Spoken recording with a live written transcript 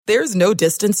There's no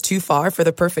distance too far for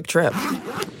the perfect trip.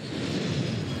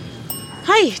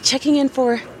 Hi, checking in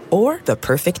for... Or the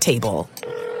perfect table.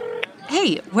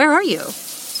 Hey, where are you?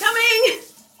 Coming!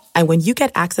 And when you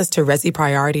get access to Resi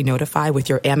Priority Notify with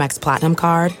your Amex Platinum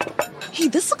card... Hey,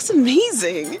 this looks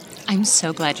amazing. I'm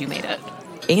so glad you made it.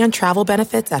 And travel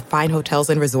benefits at fine hotels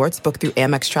and resorts booked through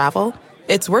Amex Travel,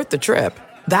 it's worth the trip.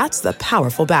 That's the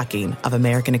powerful backing of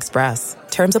American Express.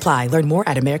 Terms apply. Learn more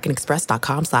at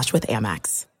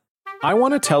americanexpress.com/withAmex. I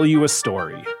want to tell you a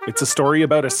story. It's a story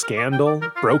about a scandal,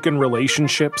 broken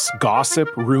relationships, gossip,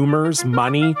 rumors,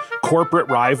 money, corporate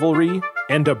rivalry,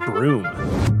 and a broom.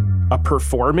 A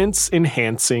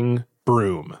performance-enhancing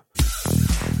broom.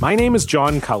 My name is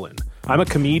John Cullen. I'm a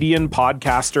comedian,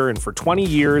 podcaster, and for 20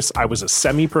 years, I was a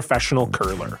semi-professional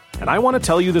curler. And I want to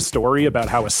tell you the story about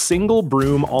how a single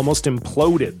broom almost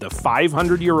imploded the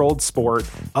 500-year-old sport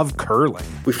of curling.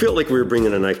 We feel like we were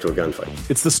bringing a knife to a gunfight.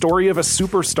 It's the story of a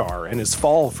superstar and his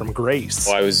fall from grace.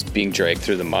 Well, I was being dragged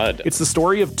through the mud. It's the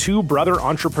story of two brother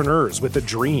entrepreneurs with a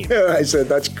dream. I said,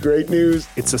 that's great news.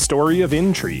 It's a story of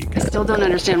intrigue. I still don't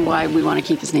understand why we want to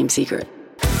keep his name secret.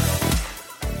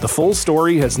 The full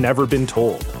story has never been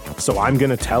told, so I'm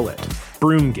going to tell it.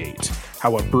 Broomgate,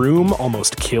 how a broom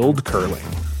almost killed curling.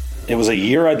 It was a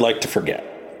year I'd like to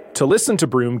forget. To listen to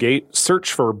Broomgate,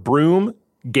 search for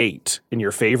Broomgate in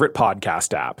your favorite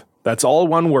podcast app. That's all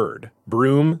one word,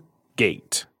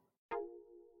 Broomgate.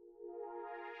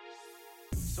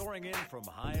 Soaring in from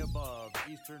high above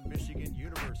Eastern Michigan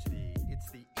University, it's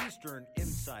the Eastern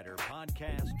Insider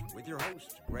Podcast with your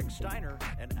hosts, Greg Steiner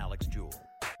and Alex Jewell.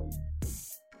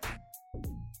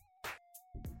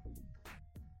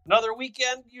 Another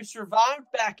weekend, you survived.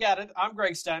 Back at it. I'm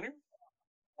Greg Steiner.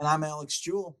 And I'm Alex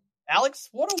Jewell. Alex,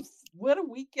 what a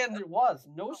weekend it was.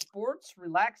 No sports,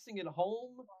 relaxing at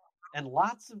home, and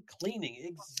lots of cleaning.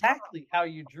 Exactly how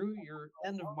you drew your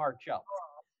end of March up.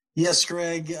 Yes,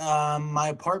 Greg. My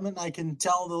apartment, I can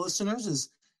tell the listeners,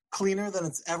 is cleaner than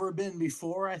it's ever been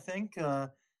before, I think. I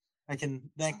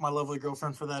can thank my lovely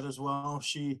girlfriend for that as well.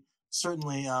 She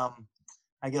certainly,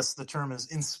 I guess the term is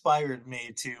inspired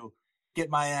me to get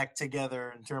my act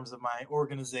together in terms of my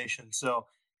organization. So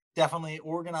definitely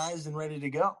organized and ready to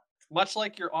go. Much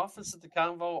like your office at the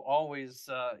Convo, always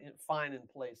fine in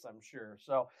place, I'm sure.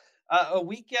 So a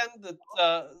weekend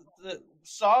that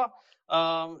saw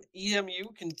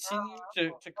EMU continue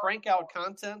to crank out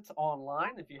content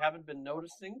online. If you haven't been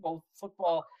noticing, both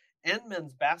football and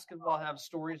men's basketball have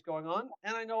stories going on.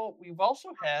 And I know we've also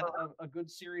had a good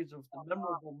series of the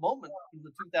memorable moments in the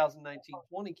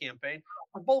 2019-20 campaign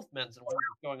for both men's and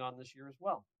women's going on this year as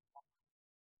well.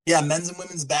 Yeah, men's and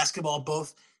women's basketball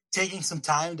both taking some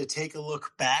time to take a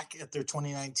look back at their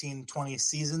 2019-20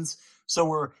 seasons. So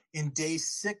we're in day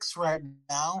 6 right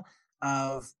now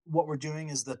of what we're doing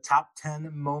is the top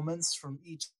 10 moments from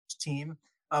each team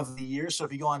of the year. So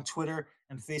if you go on Twitter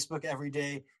and Facebook every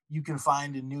day, you can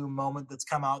find a new moment that's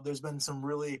come out. There's been some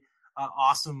really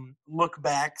awesome look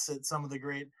backs at some of the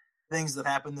great things that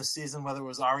happened this season, whether it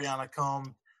was Ariana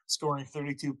Combe scoring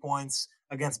 32 points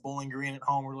against Bowling Green at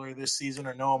home earlier this season,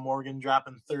 or Noah Morgan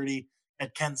dropping 30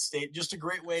 at Kent State. Just a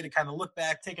great way to kind of look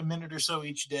back, take a minute or so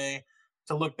each day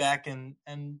to look back and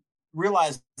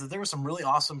realize that there were some really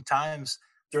awesome times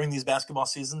during these basketball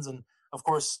seasons. And of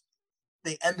course,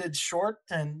 they ended short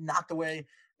and not the way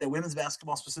that women's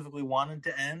basketball specifically wanted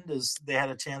to end, as they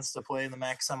had a chance to play in the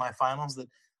MAC semifinals that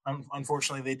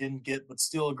unfortunately they didn't get, but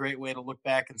still a great way to look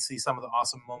back and see some of the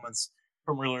awesome moments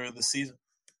from earlier this season.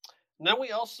 And then we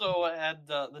also had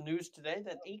the news today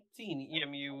that 18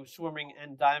 EMU swimming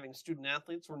and diving student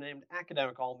athletes were named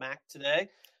Academic All-MAC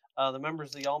today. The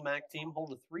members of the All-MAC team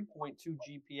hold a 3.2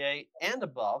 GPA and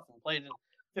above and played in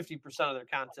 50% of their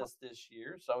contests this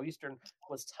year. So Eastern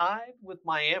was tied with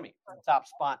Miami for the top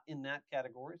spot in that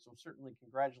category. So certainly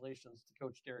congratulations to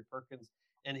Coach Derek Perkins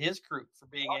and his crew for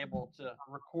being able to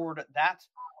record that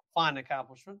fine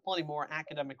accomplishment. Plenty more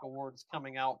academic awards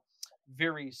coming out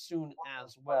very soon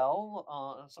as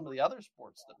well. Some of the other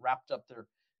sports that wrapped up their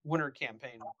winter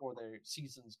campaign before their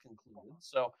seasons concluded.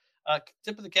 So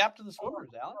tip of the cap to the swimmers,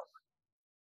 Alex.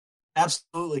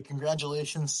 Absolutely.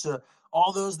 Congratulations to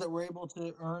all those that were able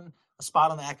to earn a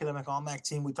spot on the Academic All-MAC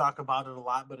team. We talk about it a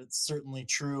lot, but it's certainly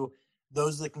true.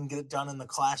 Those that can get it done in the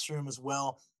classroom as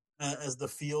well as the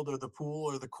field or the pool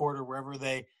or the court or wherever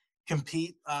they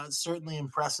compete, certainly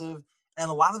impressive. And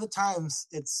a lot of the times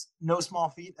it's no small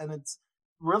feat, and it's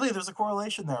really, there's a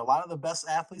correlation there. A lot of the best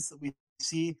athletes that we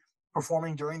see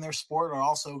performing during their sport are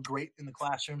also great in the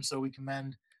classroom. So we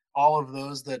commend all of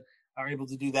those that are able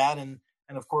to do that. And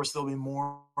of course, there'll be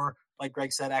more, like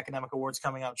Greg said, academic awards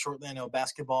coming out shortly. I know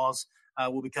basketballs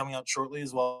will be coming out shortly,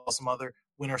 as well as some other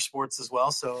winter sports as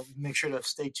well. So make sure to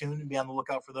stay tuned and be on the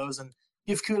lookout for those, and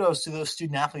give kudos to those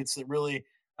student athletes that really,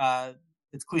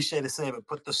 it's cliche to say, but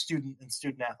put the student and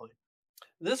student athlete.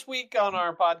 This week on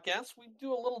our podcast, we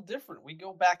do a little different. We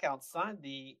go back outside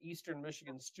the Eastern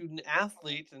Michigan student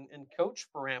athlete and coach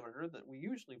parameter that we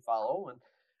usually follow.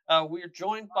 And we're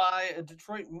joined by a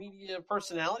Detroit media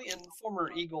personality and former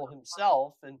Eagle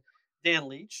himself, and Dan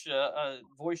Leach, a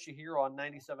voice you hear on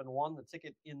 97.1, The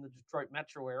Ticket in the Detroit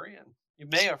metro area. And you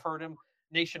may have heard him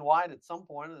nationwide at some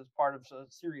point as part of a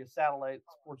Sirius satellite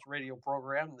sports radio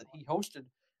program that he hosted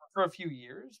for a few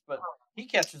years, but he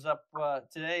catches up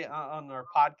today on our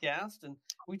podcast, and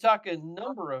we talk a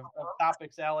number of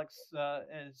topics, Alex,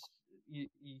 as you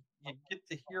get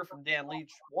to hear from Dan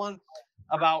Leach. One,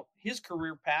 about his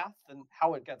career path and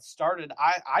how it got started.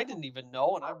 I didn't even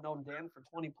know, and I've known Dan for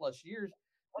 20 plus years,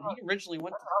 that he originally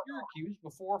went to Syracuse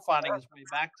before finding his way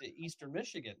back to Eastern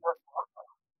Michigan.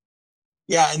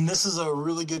 Yeah, and this is a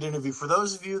really good interview. For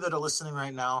those of you that are listening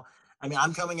right now, I mean,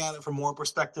 I'm coming at it from more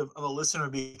perspective of a listener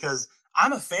because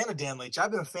I'm a fan of Dan Leach.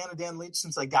 I've been a fan of Dan Leach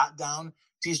since I got down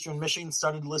to Eastern Michigan,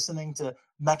 started listening to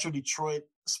Metro Detroit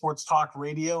Sports Talk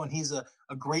Radio, and he's a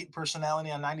great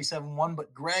personality on 97.1.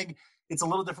 But Greg, it's a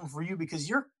little different for you because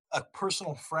you're a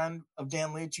personal friend of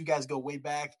Dan Leach. You guys go way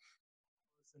back.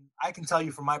 I can tell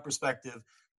you from my perspective,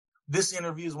 this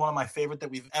interview is one of my favorite that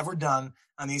we've ever done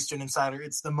on the Eastern Insider.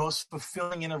 It's the most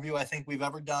fulfilling interview I think we've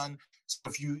ever done. So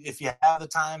if you have the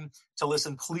time to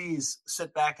listen, please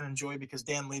sit back and enjoy, because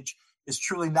Dan Leach is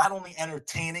truly not only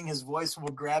entertaining, his voice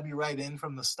will grab you right in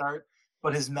from the start,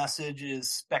 but his message is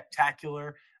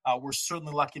spectacular. We're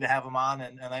certainly lucky to have him on,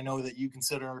 and I know that you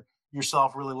consider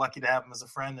yourself really lucky to have him as a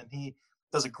friend, and he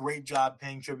does a great job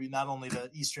paying tribute not only to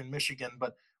Eastern Michigan,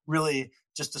 but really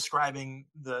just describing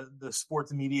the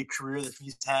sports media career that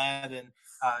he's had, and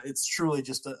it's truly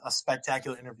just a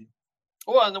spectacular interview.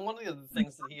 Well, and then one of the other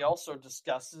things that he also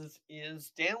discusses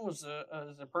is Dan was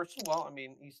a person, well, I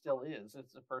mean, he still is.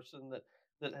 It's a person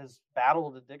that has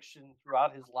battled addiction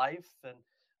throughout his life and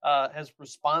has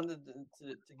responded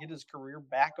to get his career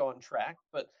back on track.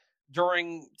 But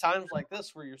during times like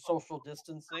this where you're social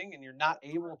distancing and you're not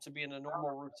able to be in a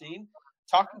normal routine,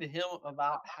 talking to him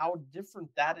about how different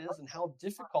that is and how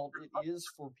difficult it is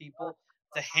for people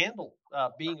to handle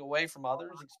being away from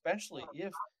others, especially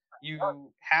if you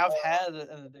have had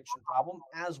an addiction problem,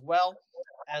 as well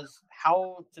as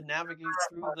how to navigate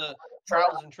through the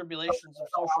trials and tribulations of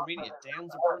social media.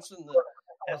 Dan's a person that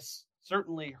has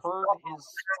certainly heard his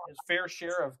fair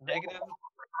share of negative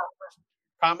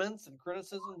comments and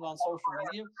criticisms on social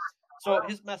media. So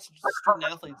his message to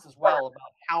student athletes as well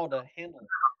about how to handle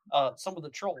some of the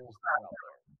trolls that are out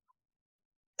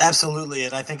there. Absolutely.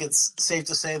 And I think it's safe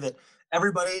to say that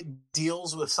everybody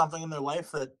deals with something in their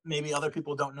life that maybe other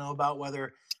people don't know about,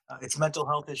 whether it's mental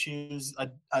health issues,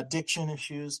 addiction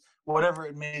issues, whatever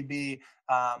it may be.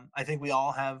 I think we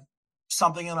all have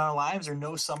something in our lives or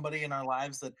know somebody in our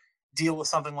lives that deal with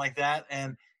something like that.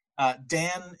 And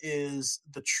Dan is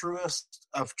the truest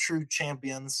of true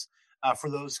champions for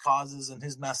those causes, and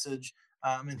his message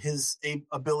and his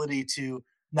ability to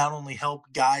not only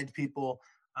help guide people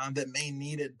that may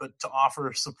need it, but to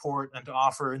offer support and to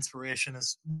offer inspiration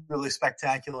is really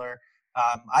spectacular.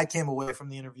 I came away from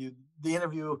the interview. The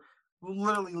interview will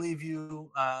literally leave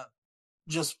you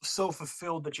just so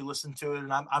fulfilled that you listen to it.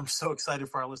 And I'm so excited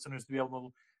for our listeners to be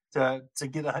able to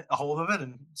get a hold of it.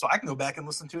 And so I can go back and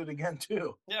listen to it again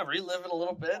too. Yeah, relive it a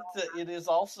little bit. It is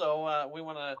also, we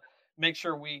want to make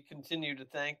sure we continue to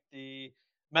thank the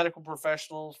medical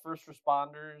professionals, first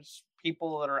responders,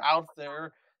 people that are out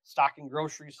there stocking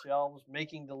grocery shelves,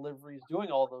 making deliveries,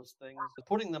 doing all those things,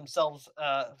 putting themselves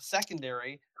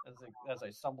secondary, as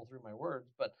I stumble through my words,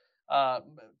 but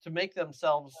to make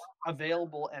themselves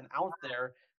available and out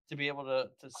there to be able to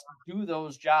do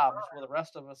those jobs where the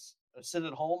rest of us sit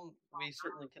at home. We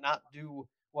certainly cannot do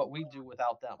what we do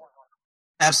without them.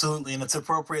 Absolutely. And it's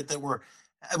appropriate that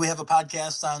we have a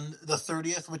podcast on the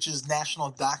 30th, which is National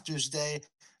Doctors Day.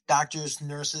 Doctors,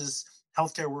 nurses,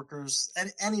 healthcare workers,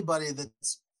 and anybody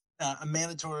that's a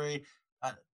mandatory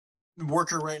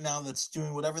worker right now that's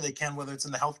doing whatever they can, whether it's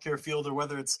in the healthcare field or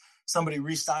whether it's somebody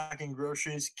restocking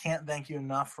groceries. Can't thank you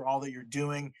enough for all that you're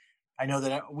doing. I know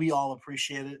that we all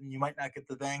appreciate it, and you might not get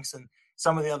the thanks. And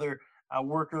some of the other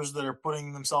workers that are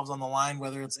putting themselves on the line,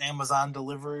 whether it's Amazon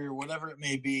delivery or whatever it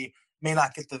may be, may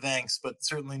not get the thanks, but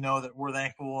certainly know that we're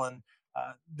thankful. And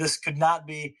this could not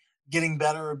be getting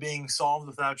better or being solved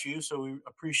without you. So we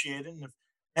appreciate it. And if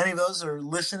any of those are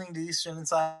listening to Eastern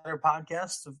Insider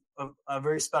podcast, a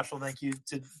very special thank you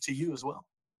to you as well.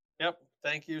 Yep.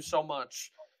 Thank you so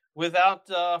much. without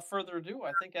further ado,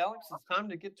 I think, Alex, it's time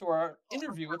to get to our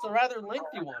interview. It's a rather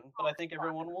lengthy one, but I think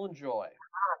everyone will enjoy.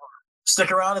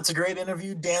 Stick around. It's a great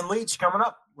interview. Dan Leach coming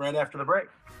up right after the break.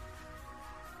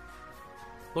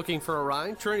 Looking for a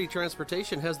ride? Trinity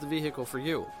Transportation has the vehicle for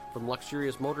you. From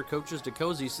luxurious motor coaches to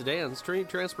cozy sedans, Trinity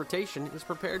Transportation is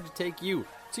prepared to take you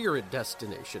to your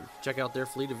destination. Check out their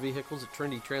fleet of vehicles at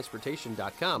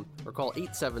TrinityTransportation.com or call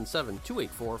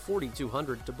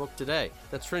 877-284-4200 to book today.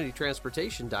 That's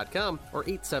TrinityTransportation.com or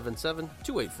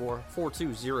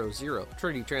 877-284-4200.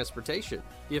 Trinity Transportation,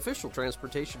 the official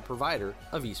transportation provider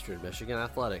of Eastern Michigan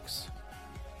Athletics.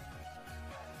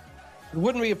 It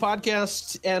wouldn't be a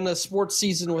podcast and a sports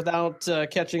season without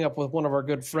catching up with one of our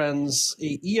good friends,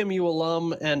 a EMU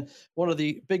alum and one of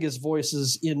the biggest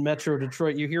voices in Metro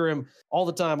Detroit. You hear him all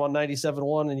the time on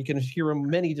 97.1, and you can hear him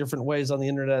many different ways on the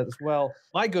internet as well.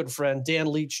 My good friend,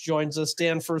 Dan Leach, joins us.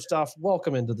 Dan, first off,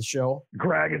 welcome into the show.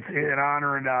 Greg, it's an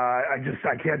honor, and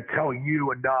I can't tell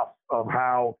you enough of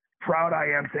how proud I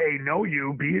am to know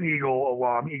you, be an Eagle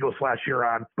alum,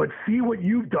 Eagle/Huron, but see what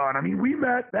you've done. I mean, we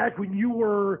met back when you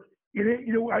were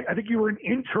I think you were an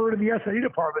intern in the S&E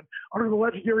department under the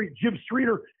legendary Jim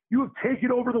Streeter. You have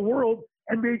taken over the world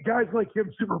and made guys like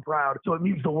him super proud. So it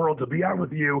means the world to be on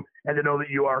with you and to know that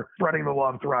you are spreading the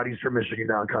love throughout Eastern Michigan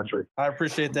down country. I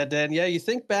appreciate that, Dan. Yeah, you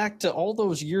think back to all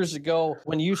those years ago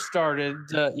when you started,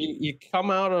 you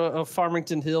come out of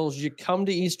Farmington Hills, you come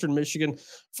to Eastern Michigan.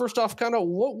 First off, kind of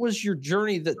what was your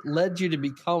journey that led you to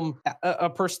become a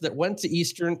person that went to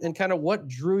Eastern, and kind of what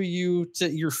drew you to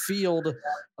your field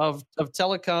of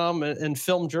telecom and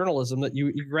film journalism that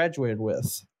you graduated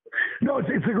with? No, it's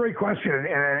a great question,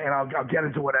 and I'll get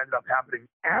into what ended up happening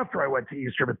after I went to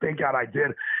Eastern, but thank God I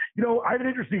did. I had an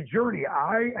interesting journey.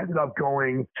 I ended up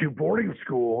going to boarding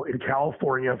school in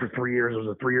California for 3 years. It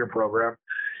was a 3-year program.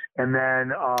 And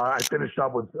then I finished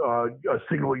up with a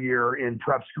single year in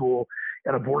prep school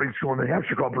at a boarding school in New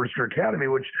Hampshire called Brewster Academy,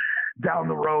 which down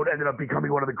the road ended up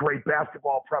becoming one of the great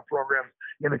basketball prep programs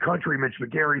in the country. Mitch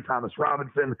McGarry, Thomas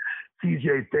Robinson,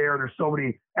 CJ Thayer. There's so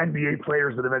many NBA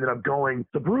players that have ended up going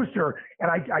to Brewster.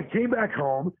 And I came back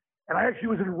home, and I actually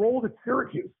was enrolled at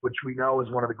Syracuse, which we know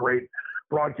is one of the great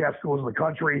broadcast schools in the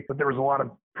country, but there was a lot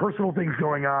of personal things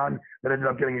going on that ended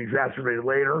up getting exacerbated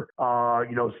later.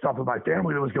 Stuff with my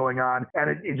family that was going on, and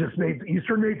it just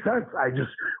Eastern made sense. I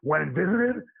just went and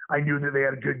visited. I knew that they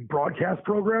had a good broadcast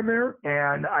program there,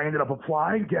 and I ended up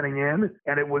applying, getting in,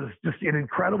 and it was just an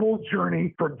incredible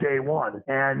journey from day one.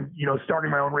 And,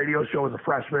 starting my own radio show as a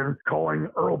freshman, calling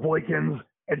Earl Boykins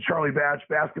and Charlie Batch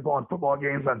basketball and football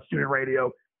games on student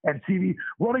radio and TV,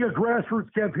 running a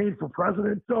grassroots campaign for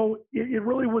president. So it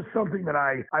really was something that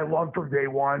I loved from day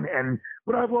one. And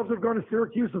would I have loved to have gone to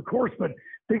Syracuse? Of course, but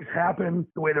things happen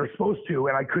the way they're supposed to,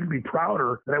 and I couldn't be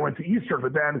prouder that I went to Eastern.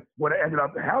 But then what ended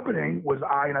up happening was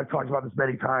and I've talked about this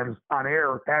many times on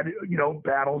air, had,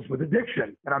 battles with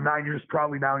addiction. And I'm 9 years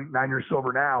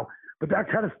sober now. But that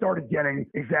kind of started getting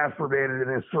exacerbated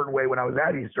in a certain way when I was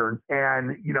at Eastern.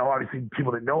 And, obviously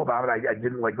people didn't know about it. I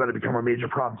didn't let it become a major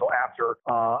problem until after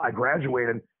I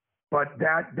graduated. But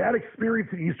that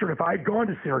experience at Eastern, if I had gone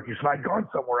to Syracuse, if I had gone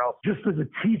somewhere else, just as a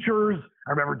teachers, I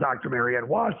remember Dr. Marianne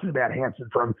Washington, Matt Hansen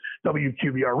from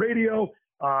WQBR Radio,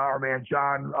 our man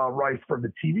John Rice from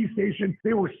the TV station.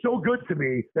 They were so good to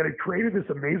me that it created this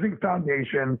amazing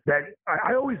foundation that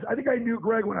I think I knew,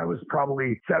 Greg, when I was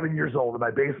probably 7 years old in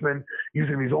my basement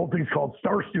using these old things called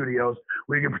Star Studios,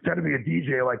 where you can pretend to be a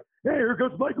DJ like, hey, here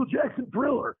goes Michael Jackson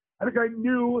Thriller. I think I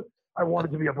knew I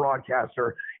wanted to be a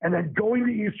broadcaster. And then going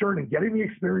to Eastern and getting the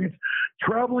experience,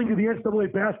 traveling to the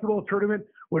NCAA basketball tournament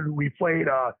when we played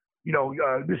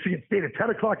Michigan State at 10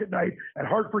 o'clock at night, at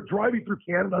Hartford, driving through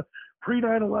Canada,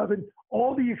 pre-9/11,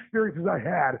 all the experiences I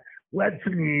had led to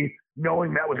me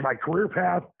knowing that was my career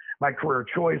path, my career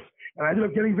choice. And I ended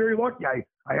up getting very lucky. I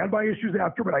had my issues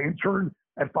after, but I interned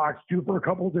at Fox 2 for a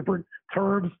couple of different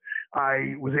terms.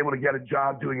 I was able to get a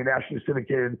job doing a nationally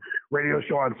syndicated radio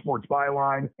show on Sports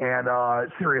Byline and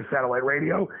Sirius Satellite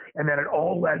Radio. And then it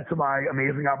all led to my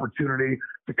amazing opportunity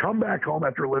to come back home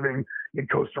after living in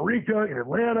Costa Rica, in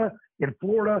Atlanta, in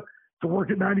Florida, to work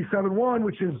at 97.1,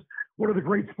 which is one of the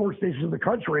great sports stations in the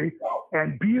country,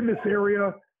 and be in this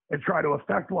area and try to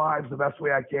affect lives the best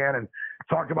way I can and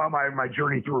talk about my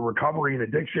journey through recovery and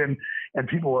addiction. And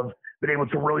people have been able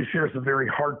to really share some very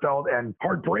heartfelt and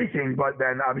heartbreaking, but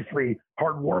then obviously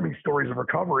heartwarming stories of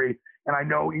recovery. And I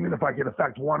know even if I can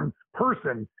affect one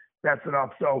person, that's enough.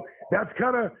 So that's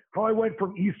kind of how I went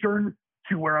from Eastern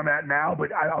to where I'm at now. But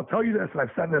I'll tell you this, and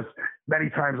I've said this many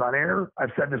times on air, I've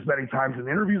said this many times in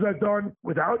interviews I've done,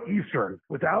 without Eastern,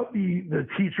 without the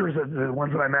teachers, the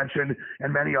ones that I mentioned,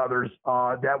 and many others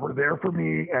that were there for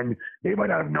me, and they might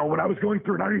not have known what I was going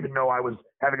through, and I didn't even know I was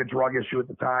having a drug issue at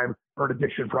the time or an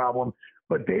addiction problem,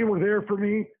 but they were there for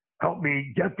me, helped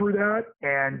me get through that.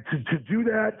 And to do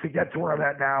that, to get to where I'm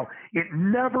at now, it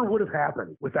never would have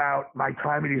happened without my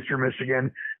time at Eastern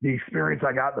Michigan, the experience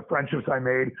I got, the friendships I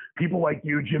made, people like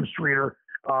you, Jim Streeter,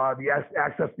 the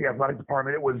access to the athletic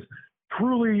department. It was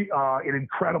truly an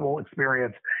incredible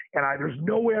experience. And there's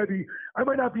no way I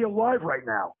might not be alive right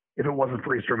now if it wasn't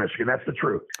for Eastern Michigan. That's the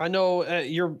truth. I know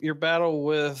your battle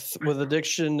with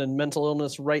addiction and mental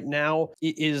illness right now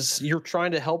is you're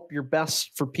trying to help your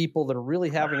best for people that are really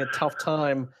having a tough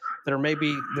time, that are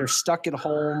maybe they're stuck at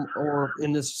home or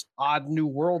in this odd new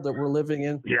world that we're living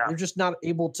in. Yeah. They're just not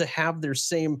able to have their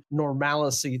same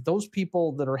normalcy. Those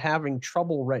people that are having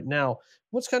trouble right now,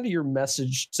 what's kind of your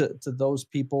message to those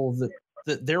people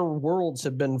that their worlds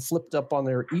have been flipped up on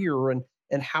their ear,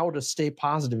 and how to stay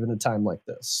positive in a time like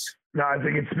this? No, I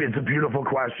think it's a beautiful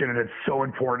question, and it's so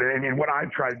important. And what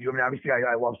I've tried to do, I mean, obviously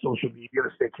I love social media to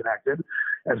stay connected,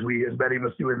 as many of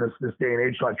us do in this day and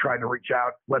age. So I've tried to reach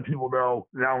out, let people know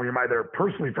not only am I there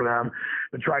personally for them,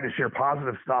 but try to share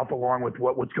positive stuff along with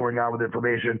what's going on with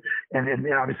information, and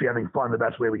obviously having fun the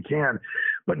best way we can.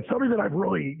 But something that I've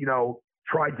really,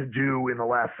 tried to do in the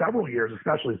last several years,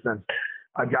 especially since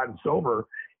I've gotten sober,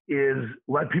 is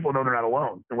let people know they're not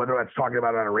alone. And whether that's talking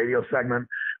about it on a radio segment,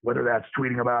 whether that's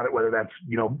tweeting about it, whether that's,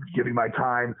 giving my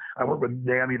time. I work with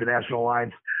NAMI, the National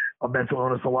Alliance of Mental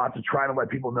Illness, a lot to try to let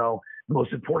people know the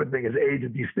most important thing is A, to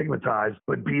destigmatize,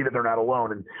 but B, that they're not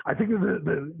alone. And I think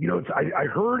I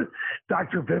heard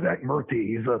Dr. Vivek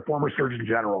Murthy, he's a former Surgeon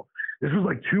General. This was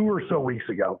like 2 or so weeks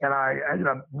ago. And I ended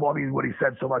up loving what he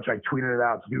said so much, I tweeted it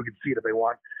out so people can see it if they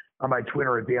want on my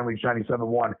Twitter at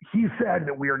DanLeach971. He said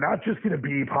that we are not just going to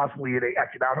be possibly in an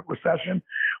economic recession,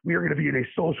 we are going to be in a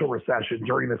social recession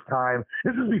during this time.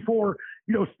 This is before,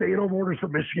 stay-at-home orders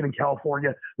from Michigan and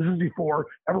California. This is before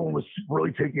everyone was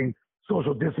really taking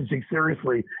social distancing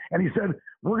seriously. And he said,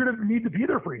 we're going to need to be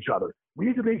there for each other. We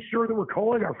need to make sure that we're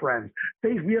calling our friends.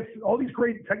 We have all these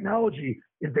great technology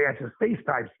advances,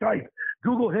 FaceTime, Skype,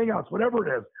 Google Hangouts, whatever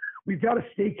it is. We've got to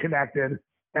stay connected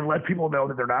and let people know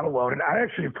that they're not alone. And I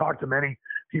actually have talked to many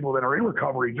people that are in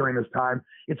recovery during this time.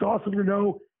 It's awesome to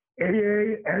know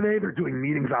AA, NA, they're doing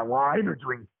meetings online. They're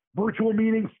doing virtual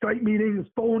meetings, Skype meetings,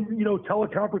 phone,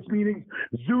 teleconference meetings,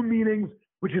 Zoom meetings,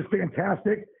 which is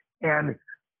fantastic. And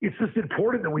it's just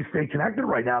important that we stay connected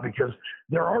right now, because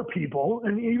there are people,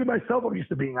 and even myself, I'm used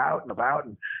to being out and about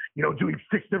and, doing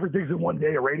 6 different things in one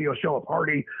day, a radio show, a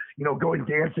party, going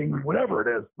dancing, whatever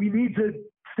it is. We need to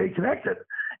stay connected.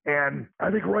 And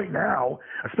I think right now,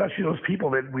 especially those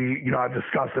people that I've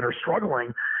discussed that are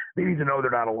struggling, they need to know they're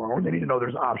not alone. They need to know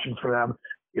there's options for them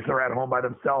if they're at home by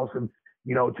themselves, and,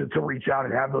 to reach out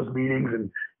and have those meetings and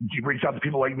reach out to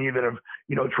people like me that have,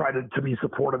 tried to be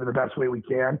supportive in the best way we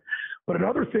can. But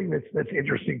another thing that's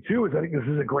interesting too is I think this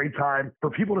is a great time for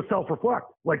people to self-reflect.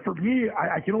 Like for me,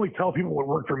 I can only tell people what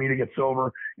worked for me to get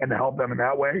sober and to help them in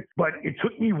that way. But it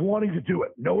took me wanting to do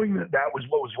it, knowing that was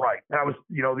what was right. And I was,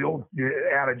 the old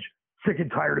adage, sick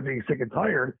and tired of being sick and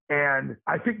tired. And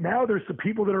I think now there's some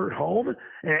people that are at home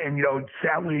and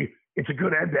sadly, it's a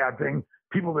good and bad thing.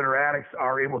 People that are addicts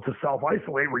are able to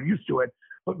self-isolate. We're used to it.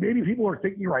 But maybe people are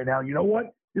thinking right now, you know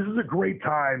what? This is a great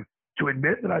time to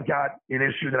admit that I've got an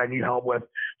issue that I need help with,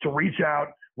 to reach out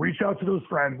to those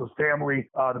friends, those family,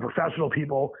 the professional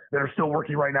people that are still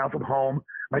working right now from home.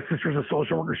 My sister's a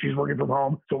social worker. She's working from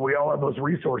home. So we all have those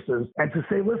resources. And to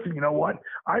say, listen, you know what?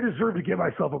 I deserve to give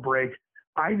myself a break.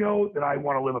 I know that I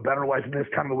want to live a better life in this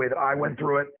kind of the way that I went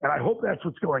through it. And I hope that's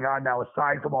what's going on now,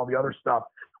 aside from all the other stuff,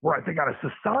 where I think on a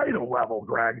societal level,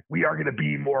 Greg, we are going to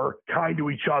be more kind to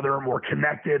each other, more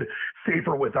connected,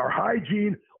 safer with our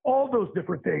hygiene, all those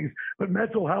different things. But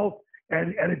mental health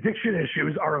and addiction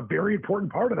issues are a very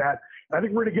important part of that. And I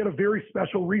think we're going to get a very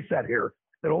special reset here,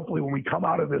 that hopefully when we come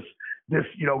out of this,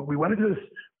 we went into this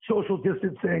social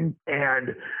distancing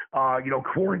and,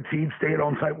 quarantine,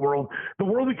 stay-at-home type world. The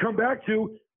world we come back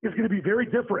to is going to be very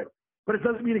different. But it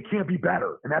doesn't mean it can't be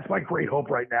better. And that's my great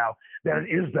hope right now, that it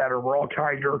is better. We're all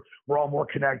kinder. We're all more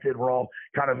connected. We're all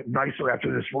kind of nicer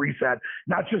after this reset,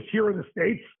 not just here in the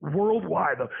States,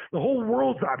 worldwide. The whole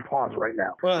world's on pause right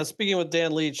now. Well, speaking with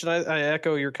Dan Leach, and I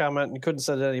echo your comment, and couldn't have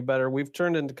said it any better. We've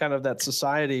turned into kind of that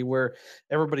society where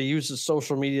everybody uses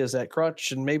social media as that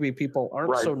crutch, and maybe people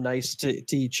aren't so nice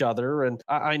to each other. And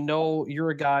I know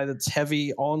you're a guy that's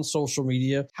heavy on social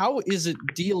media. How is it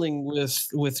dealing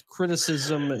with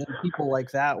criticism and people people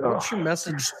like that. What's your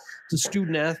message to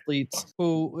student athletes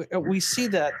who we see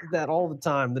that all the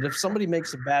time, that if somebody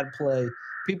makes a bad play,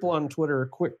 people on Twitter are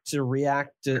quick to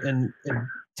react and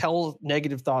tell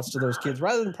negative thoughts to those kids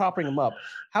rather than propping them up?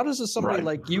 How does somebody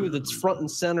like you that's front and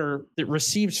center, that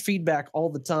receives feedback all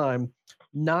the time,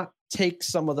 not take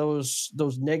some of those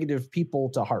negative people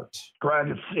to heart? Greg,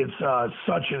 it's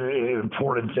such an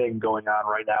important thing going on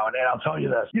right now. And I'll tell you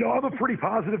this, I'm a pretty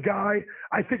positive guy.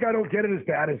 I think I don't get it as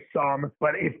bad as some,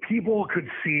 but if people could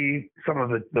see some of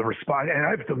the response, and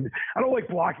I don't like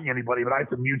blocking anybody, but I have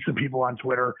to mute some people on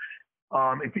Twitter.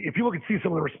 If people could see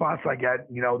some of the response I get,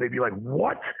 they'd be like,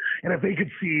 what? And if they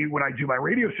could see when I do my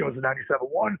radio shows at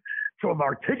 97.1, some of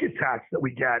our ticket tax that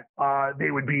we get,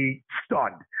 they would be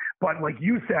stunned. But like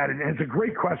you said, and it's a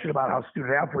great question about how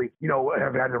student athletes,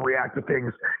 have had to react to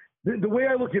things. The way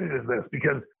I look at it is this,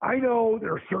 because I know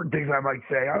there are certain things I might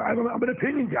say. I'm an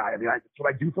opinion guy. I mean, that's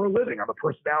what I do for a living. I'm a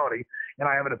personality, and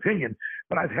I have an opinion.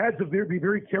 But I've had to be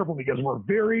very careful because we're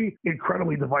very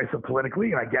incredibly divisive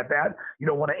politically, and I get that. You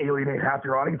don't want to alienate half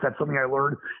your audience. That's something I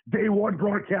learned day one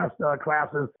broadcast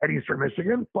classes at Eastern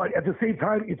Michigan. But at the same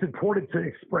time, it's important to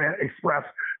express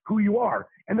who you are.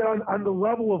 And then on the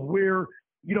level of where,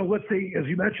 let's say, as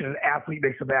you mentioned, an athlete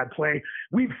makes a bad play.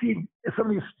 We've seen some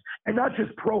of these, and not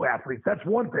just pro athletes. That's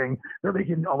one thing. They're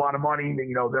making a lot of money.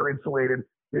 They're insulated.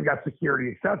 They've got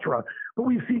security, etc. But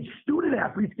we've seen student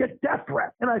athletes get death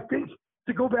threats. And I think,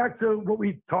 to go back to what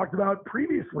we talked about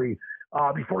previously,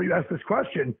 before you asked this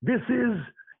question, this is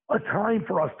a time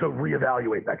for us to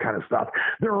reevaluate that kind of stuff.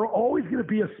 There are always going to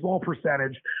be a small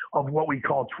percentage of what we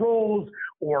call trolls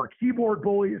or keyboard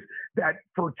bullies that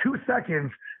for 2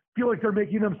 seconds feel like they're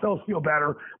making themselves feel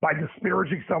better by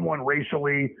disparaging someone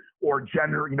racially or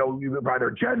gender, by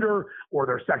their gender or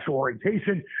their sexual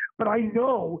orientation. But I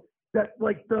know that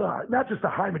not just the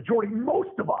high majority,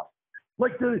 most of us,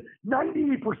 like the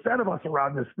 98% of us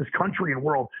around this country and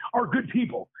world are good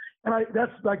people. And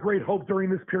that's my great hope during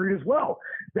this period as well,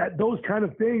 that those kind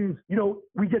of things,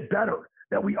 we get better,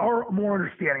 that we are more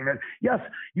understanding, that yes,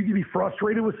 you can be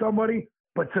frustrated with somebody,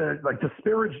 but to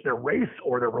disparage their race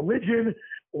or their religion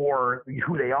or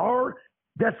who they are,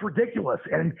 that's ridiculous.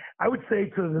 And I would say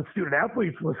to the student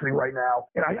athletes listening right now,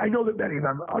 and I know that many of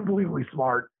them are unbelievably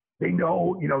smart. They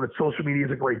know, that social media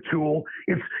is a great tool.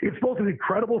 It's both an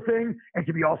incredible thing and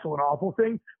can be also an awful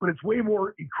thing, but it's way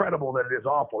more incredible than it is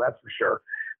awful, that's for sure.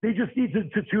 They just need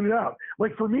to tune it out.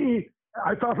 Like for me,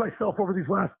 I found myself over these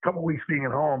last couple of weeks being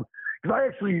at home, because I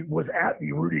actually was at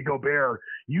the Rudy Gobert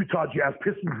Utah Jazz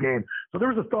Pistons game. So there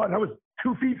was a thought, and I was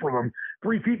 2 feet from him,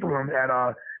 3 feet from him at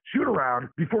a shoot around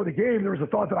before the game. There was a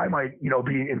thought that I might,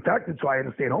 be infected, so I had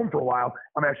to stay at home for a while.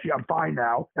 I'm fine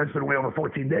now. It's been away over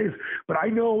 14 days. But I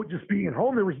know just being at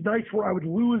home, there was nights where I would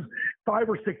lose 5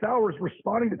 or 6 hours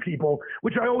responding to people,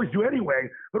 which I always do anyway,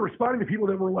 but responding to people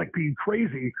that were being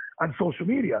crazy on social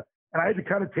media. And I had to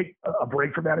kind of take a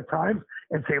break from that at times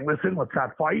and say, listen, let's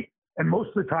not fight. And most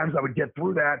of the times I would get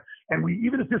through that. And we,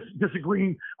 even if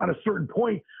disagreeing on a certain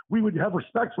point, we would have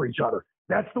respect for each other.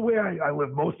 That's the way I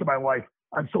live most of my life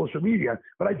on social media.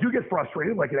 But I do get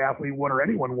frustrated, like an athlete would or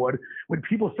anyone would, when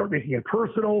people start making it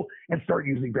personal and start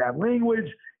using bad language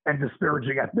and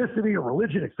disparaging ethnicity or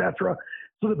religion, etc.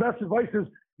 So the best advice is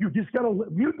you just got to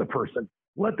mute the person.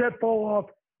 Let that fall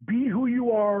off. Be who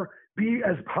you are. Be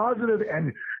as positive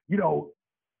and,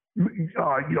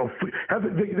 have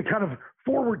the kind of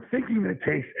forward thinking that it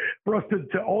takes for us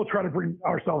to all try to bring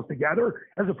ourselves together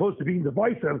as opposed to being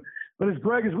divisive. But as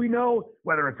we know,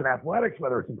 whether it's in athletics,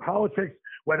 whether it's in politics,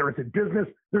 whether it's in business,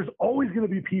 there's always going to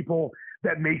be people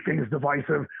that make things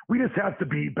divisive. We just have to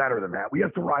be better than that. We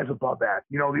have to rise above that.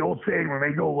 The old saying, when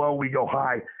they go low, we go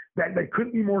high. That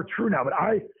couldn't be more true now. But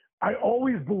I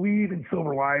always believe in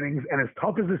silver linings, and as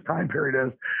tough as this time period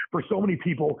is for so many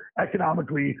people,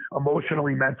 economically,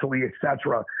 emotionally, mentally,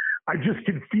 etc., I just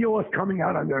can feel us coming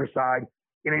out on the other side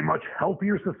in a much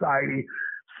healthier society,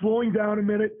 slowing down a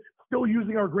minute, still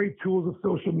using our great tools of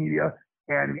social media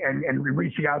and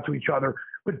reaching out to each other,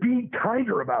 but being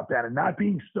kinder about that and not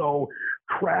being so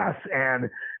crass and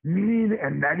mean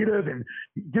and negative and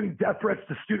giving death threats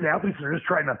to student athletes that are just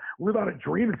trying to live out a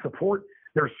dream and support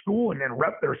their school and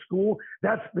rep their school.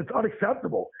 That's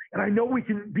unacceptable. And I know we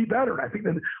can be better. And I think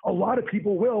that a lot of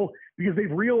people will, because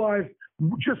they've realized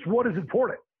just what is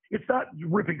important. It's not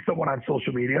ripping someone on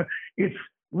social media. It's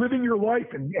living your life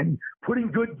and putting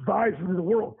good vibes into the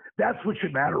world. That's what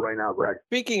should matter right now, Greg.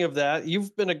 Speaking of that,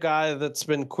 you've been a guy that's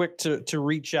been quick to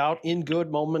reach out in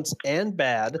good moments and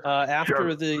bad.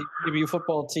 After the EMU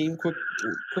football team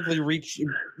quickly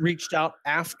reached out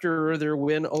after their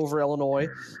win over Illinois,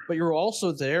 but you were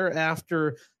also there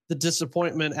after the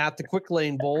disappointment at the Quick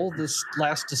Lane Bowl this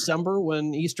last December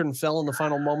when Eastern fell in the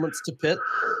final moments to Pitt.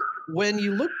 When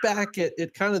you look back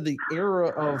at kind of the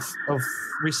era of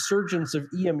resurgence of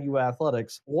EMU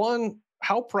athletics, one,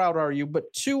 how proud are you?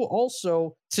 But two,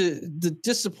 also to the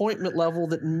disappointment level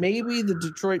that maybe the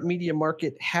Detroit media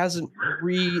market hasn't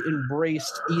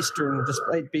re-embraced Eastern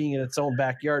despite being in its own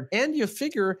backyard. And you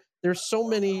figure there's so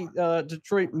many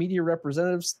Detroit media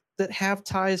representatives that have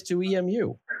ties to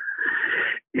EMU.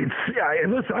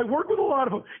 And listen, I work with a lot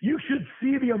of them. You should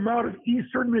see the amount of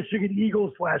Eastern Michigan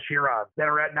Eagles /Huron that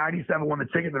are at 97 won the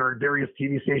ticket that are at various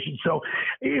TV stations. So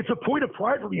it's a point of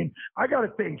pride for me. And I got to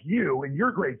thank you and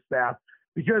your great staff,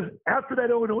 because after that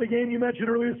Illinois game you mentioned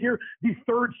earlier this year, the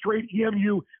third straight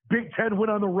EMU Big Ten win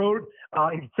on the road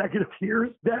in consecutive years,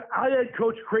 that I had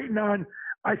Coach Creighton on.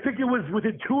 I think it was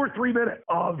within 2 or 3 minutes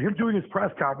of him doing his press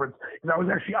conference, and I was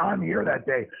actually on the air that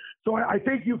day. So I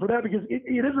thank you for that, because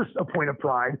it is a point of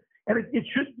pride, and it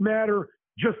shouldn't matter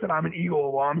just that I'm an Eagle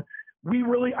alum.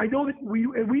 I know that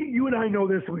you and I know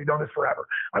this, and we've done this forever.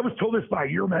 I was told this by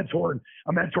your mentor, and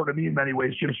a mentor to me in many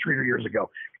ways, Jim Streeter, years ago.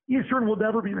 Eastern will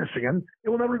never be Michigan. It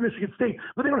will never be Michigan State,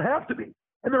 but they don't have to be.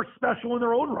 And they're special in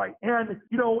their own right. And,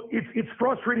 it's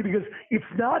frustrating because it's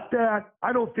not that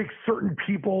I don't think certain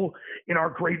people in our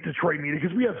great Detroit media,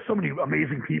 because we have so many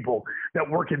amazing people that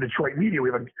work in Detroit media. We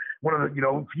have one of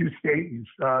the, few cities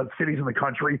in the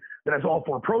country that has all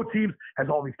 4 pro teams, has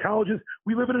all these colleges.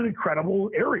 We live in an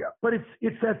incredible area. But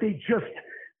it's that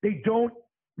they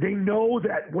know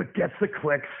that what gets the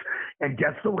clicks and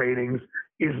gets the ratings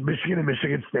is Michigan and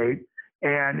Michigan State.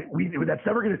 And that's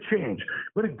never going to change.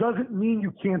 But it doesn't mean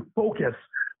you can't focus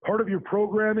part of your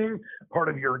programming, part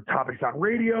of your topics on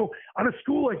radio, on a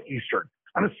school like Eastern,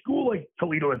 on a school like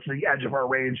Toledo that's the edge of our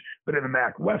range, but in the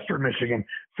MAC, Western Michigan,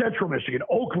 Central Michigan,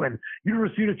 Oakland,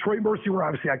 University of Detroit, Mercy, where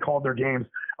obviously I called their games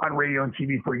on radio and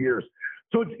TV for years.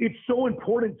 So it's so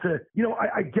important to,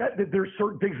 I get that there's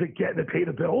certain things that pay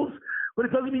the bills, but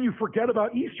it doesn't mean you forget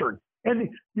about Eastern. And,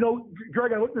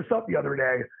 Greg, I looked this up the other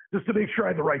day just to make sure I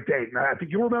had the right date. And I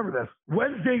think you'll remember this.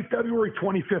 Wednesday, February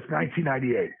 25th,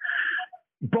 1998.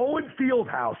 Bowen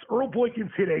Fieldhouse, Earl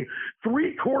Boykins hit a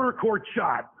 3-quarter court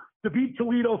shot to beat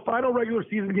Toledo, final regular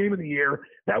season game of the year.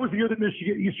 That was the year that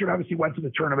Michigan Eastern obviously went to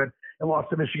the tournament and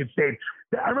lost to Michigan State.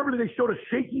 I remember they showed a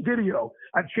shaky video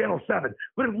on Channel 7,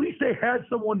 but at least they had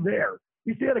someone there. At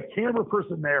least they had a camera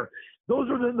person there. Those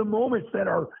are the moments that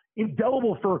are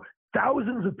indelible for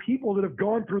thousands of people that have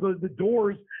gone through the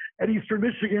doors at Eastern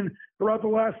Michigan throughout the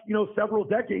last, several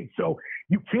decades. So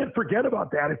you can't forget about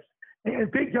that.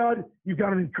 And thank God you've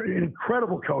got an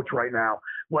incredible coach right now,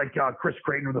 like Chris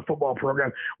Creighton with the football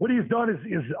program. What he's done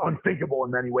is unthinkable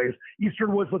in many ways.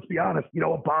 Eastern was, let's be honest,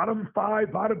 a bottom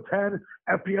 5, bottom 10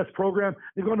 FBS program.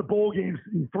 They've gone to bowl games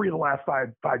in 3 of the last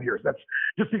five years. That's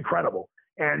just incredible.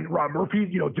 And Rob Murphy,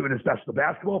 doing his best in the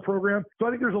basketball program. So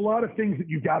I think there's a lot of things that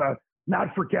you've got to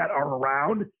not forget are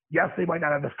around. Yes, they might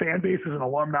not have the fan bases and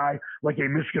alumni like a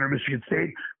Michigan or Michigan State,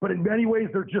 but in many ways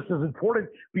they're just as important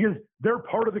because they're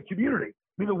part of the community.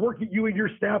 I mean, the work that you and your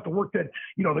staff, the work that,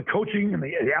 the coaching and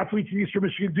the athletes in Eastern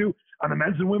Michigan do on the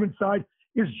men's and women's side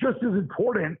is just as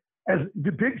important as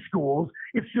the big schools.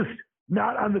 It's just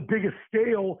not on the biggest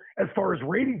scale as far as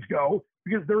ratings go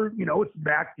because they're, it's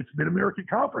MAC, it's Mid-American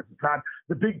Conference. It's not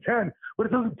the Big Ten, but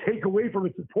it doesn't take away from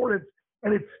its importance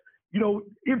and its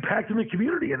impacting the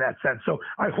community in that sense. So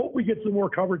I hope we get some more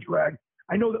coverage, Greg.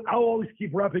 I know that I'll always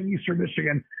keep repping Eastern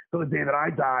Michigan till the day that I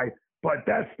die, but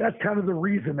that's kind of the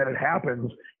reason that it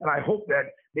happens. And I hope that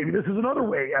maybe this is another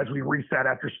way as we reset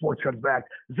after sports comes back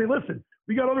to say, listen,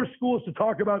 we got other schools to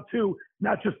talk about too,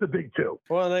 not just the big 2.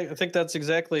 Well, I think that's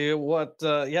exactly what,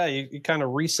 you kind of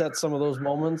reset some of those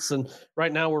moments. And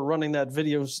right now we're running that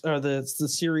the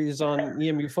series on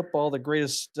EMU football, the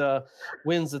greatest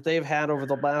wins that they've had over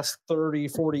the last 30,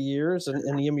 40 years.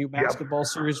 And the EMU basketball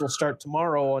series will start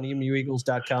tomorrow on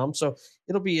emueagles.com. So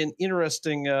it'll be an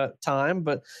interesting time.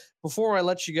 But before I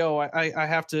let you go, I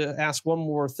have to ask one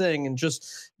more thing. And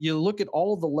just you look at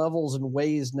all of the levels and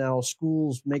ways now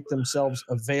schools make themselves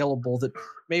available that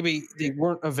maybe they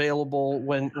weren't available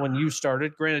when you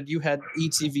started. Granted, you had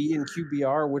ETV and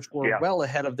QBR, which were well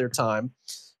ahead of their time.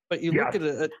 But you look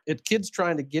at kids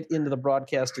trying to get into the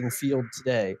broadcasting field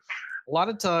today. A lot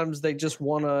of times they just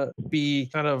want to be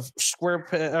kind of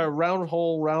round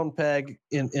hole, round peg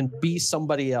and be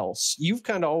somebody else. You've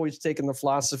kind of always taken the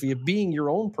philosophy of being your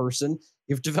own person.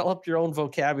 You've developed your own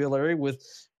vocabulary with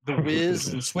the whiz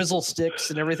and swizzle sticks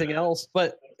and everything else.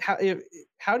 But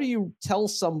how do you tell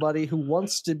somebody who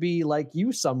wants to be like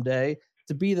you someday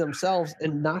to be themselves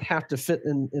and not have to fit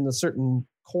in a certain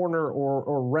corner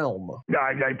or realm. Yeah,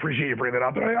 I appreciate you bringing that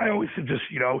up. But I always just,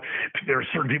 there are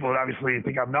certain people that obviously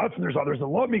think I'm nuts, and there's others that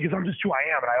love me because I'm just who I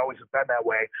am. And I always have been that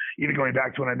way, even going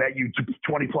back to when I met you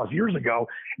 20 plus years ago.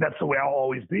 That's the way I'll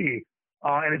always be.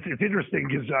 And it's interesting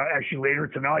because actually later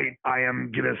tonight, I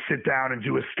am going to sit down and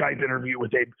do a Skype interview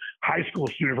with a high school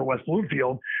student from West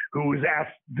Bloomfield who was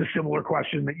asked the similar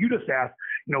question that you just asked.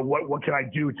 What can I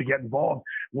do to get involved?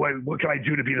 What can I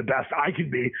do to be the best I can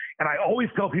be? And I always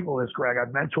tell people this, Greg.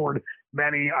 I've mentored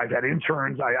many. I've had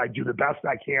interns. I do the best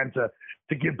I can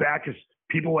to give back as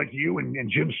people like you and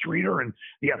Jim Streeter and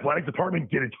the athletic department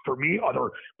did it for me.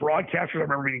 Other broadcasters, I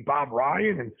remember meeting Bob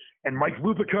Ryan and Mike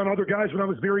Lupica and other guys when I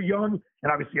was very young.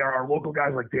 And obviously our local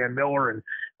guys like Dan Miller and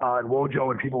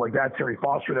Wojo and people like that, Terry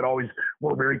Foster, that always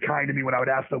were very kind to me when I would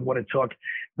ask them what it took.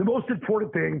 The most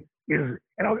important thing is,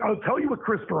 and I'll tell you what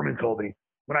Chris Berman told me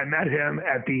when I met him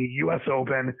at the U.S.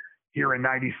 Open here in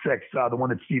 '96, the one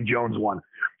that Steve Jones won,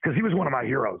 because he was one of my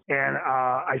heroes. And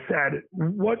I said,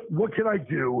 what can I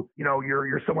do?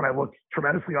 You're someone I look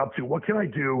tremendously up to. What can I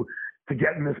do to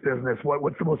get in this business?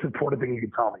 What's the most important thing you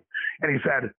can tell me? And he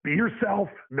said, be yourself,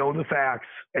 know the facts,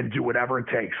 and do whatever it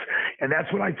takes. And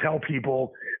that's what I tell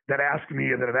people that ask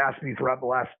me and that have asked me throughout the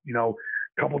last,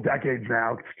 couple decades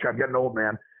now, because I'm getting old,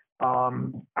 man.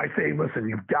 I say, listen,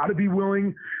 you've got to be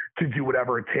willing to do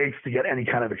whatever it takes to get any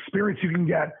kind of experience you can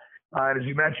get. And as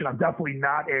you mentioned, I'm definitely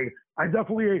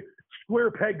a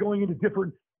square peg going into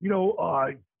different,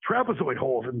 trapezoid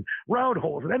holes and round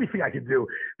holes and anything I can do,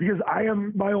 because I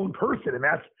am my own person. And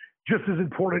that's just as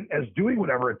important as doing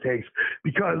whatever it takes,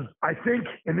 because I think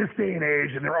in this day and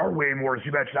age, and there are way more, as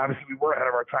you mentioned, obviously we were ahead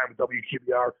of our time with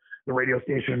WQBR, the radio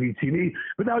station and ETV,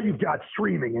 but now you've got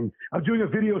streaming, and I'm doing a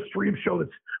video stream show that's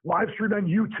live streamed on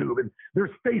YouTube, and there's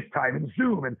FaceTime and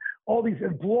Zoom and all these,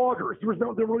 and bloggers.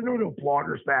 There were no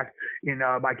bloggers back in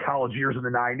my college years in the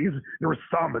 90s. There were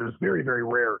some, but it was very, very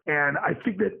rare. And I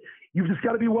think that you've just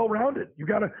got to be well-rounded. You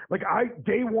got to,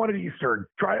 day one at Eastern,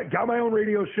 got my own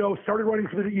radio show, started writing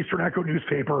for the Eastern Echo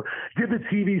newspaper, did the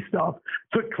TV stuff,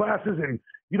 took classes in,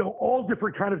 all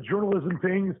different kind of journalism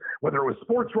things, whether it was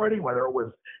sports writing, whether it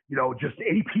was, just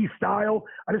AP style.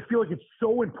 I just feel like it's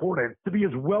so important to be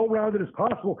as well-rounded as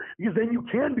possible, because then you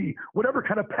can be whatever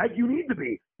kind of peg you need to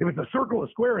be. If it's a circle, a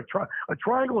square, a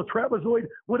triangle, a trapezoid,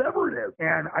 whatever it is.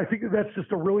 And I think that that's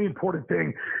just a really important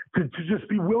thing to just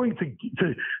be willing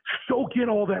to soak in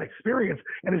all that experience.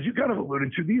 And as you kind of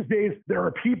alluded to, these days, there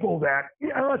are people that,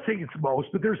 I'm not saying it's most,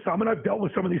 but there's some, and I've dealt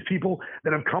with some of these people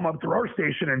that have come up through our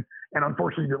station and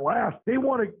unfortunately didn't last. They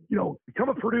want to, become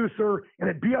a producer and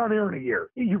then be on air in a year.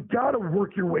 You've got to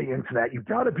work your way into that. You've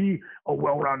got to be a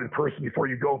well-rounded person before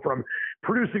you go from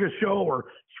producing a show or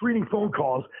screening phone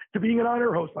calls to being an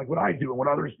on-air host like what I do and what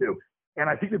others do. And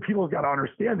I think that people have got to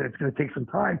understand that it's going to take some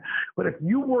time. But if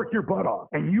you work your butt off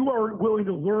and you are willing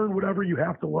to learn whatever you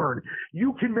have to learn,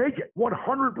 you can make it.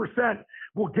 100%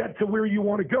 will get to where you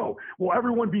want to go. Will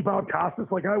everyone be Bob Costas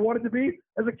like I wanted to be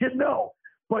as a kid? No.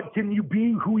 But can you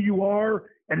be who you are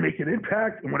and make an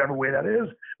impact in whatever way that is,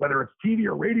 whether it's TV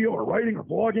or radio or writing or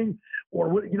blogging or,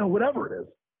 whatever it is?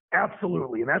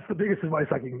 Absolutely. And that's the biggest advice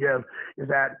I can give, is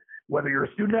that whether you're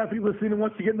a student athlete listening and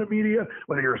wants to get in the media,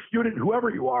 whether you're a student, whoever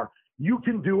you are, you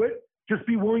can do it. Just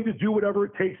be willing to do whatever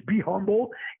it takes. Be humble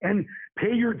and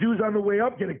pay your dues on the way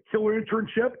up. Get a killer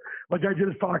internship like I did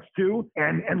at Fox 2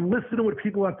 and listen to what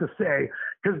people have to say.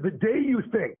 Because the day you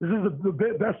think, this is the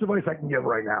best advice I can give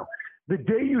right now, the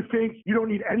day you think you don't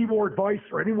need any more advice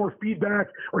or any more feedback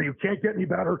or you can't get any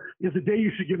better is the day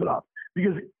you should give it up.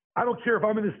 Because I don't care if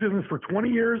I'm in this business for 20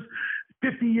 years,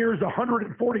 50 years,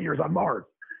 140 years on Mars.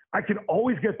 I can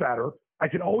always get better. I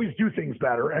can always do things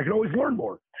better. And I can always learn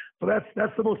more. So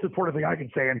that's the most important thing I can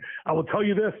say. And I will tell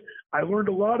you this, I learned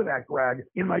a lot of that, Greg,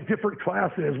 in my different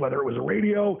classes, whether it was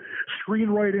radio,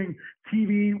 screenwriting,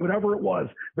 TV, whatever it was,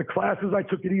 the classes I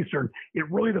took at Eastern,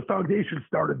 the foundation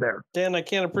started there. Dan, I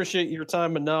can't appreciate your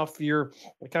time enough. You're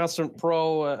a constant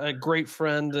pro, a great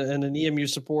friend, and an EMU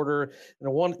supporter. And I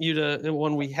want you to,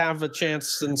 when we have a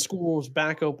chance and school is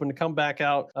back open, to come back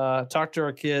out, talk to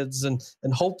our kids, and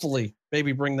hopefully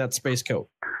maybe bring that space coat.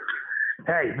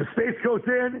 Hey, the space coat's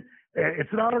in. It's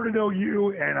an honor to know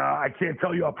you, and I can't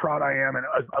tell you how proud I am. And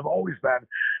I've always been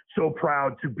so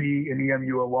proud to be an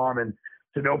EMU alum and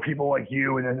to know people like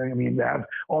you. And to have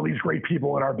all these great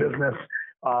people in our business,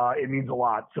 it means a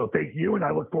lot. So thank you, and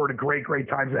I look forward to great, great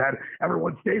times ahead.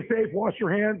 Everyone stay safe, wash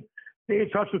your hands, stay in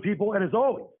touch with people, and as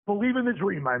always, believe in the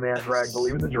dream, my man, Greg.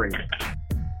 Believe in the dream.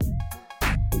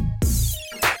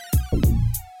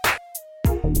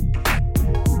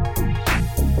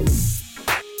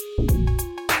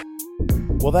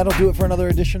 Well, that'll do it for another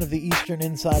edition of the Eastern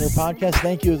Insider Podcast.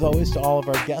 Thank you, as always, to all of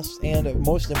our guests and,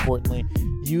 most importantly,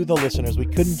 you, the listeners. We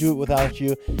couldn't do it without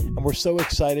you, and we're so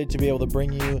excited to be able to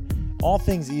bring you all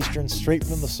things Eastern straight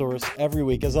from the source every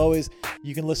week. As always,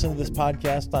 you can listen to this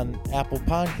podcast on Apple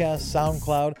Podcasts,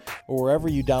 SoundCloud, or wherever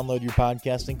you download your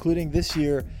podcast, including this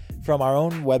year from our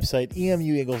own website,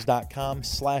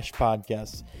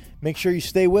 emueagles.com/podcasts. Make sure you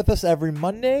stay with us every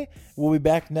Monday. We'll be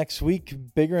back next week,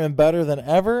 bigger and better than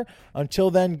ever.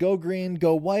 Until then, go green,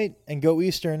 go white, and go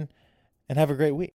Eastern, and have a great week.